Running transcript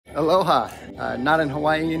Aloha, not in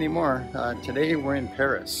Hawaii anymore. Today we're in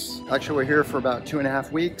Paris. Actually, we're here for about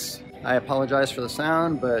 2.5 weeks. I apologize for the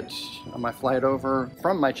sound, but on my flight over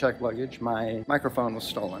from my checked luggage, my microphone was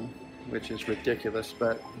stolen, which is ridiculous,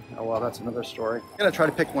 but oh well, that's another story. I'm gonna try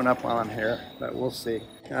to pick one up while I'm here, but we'll see.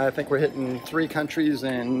 I think we're hitting 3 countries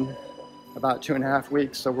in about 2.5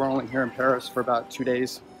 weeks, so we're only here in Paris for about 2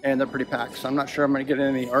 days, and they're pretty packed, so I'm not sure I'm gonna get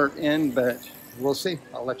any art in, but we'll see.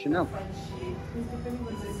 I'll let you know.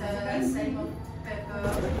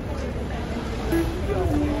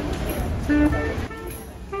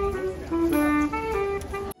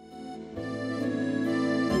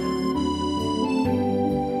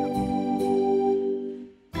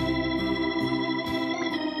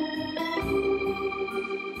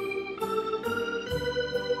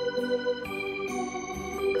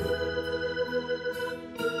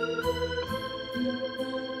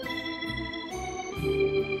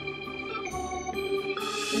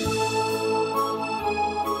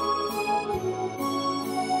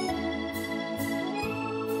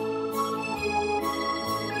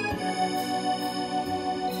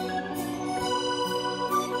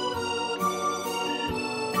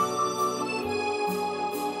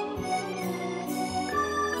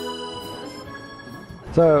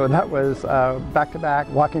 So that was back-to-back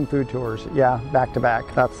walking food tours. Yeah, back-to-back.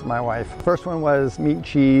 That's my wife. First one was meat,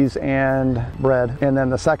 cheese, and bread. And then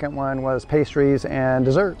the second one was pastries and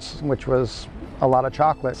desserts, which was a lot of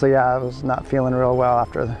chocolate. So yeah, I was not feeling real well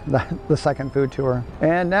after the second food tour.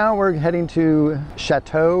 And now we're heading to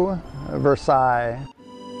Chateau Versailles.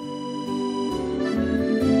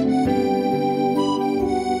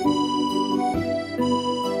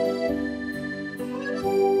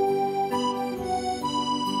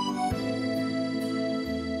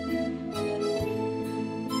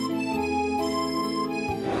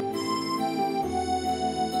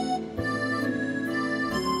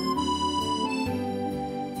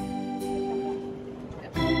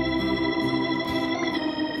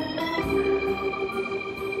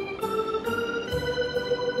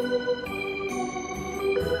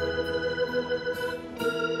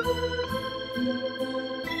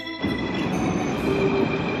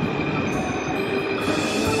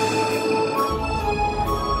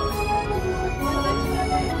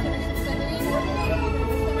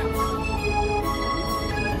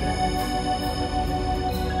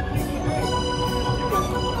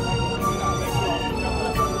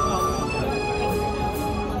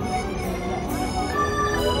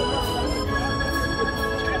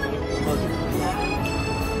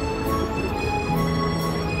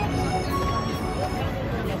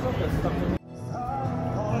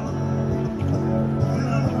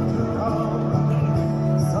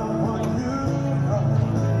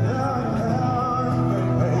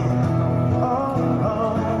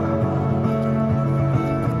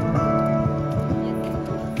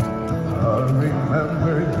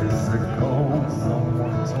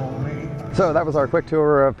 So that was our quick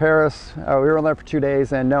tour of Paris. We were in there for 2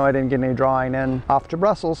 days, and no, I didn't get any drawing in. Off to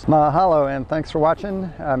Brussels. Mahalo, and thanks for watching.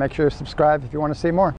 Make sure to subscribe if you want to see more.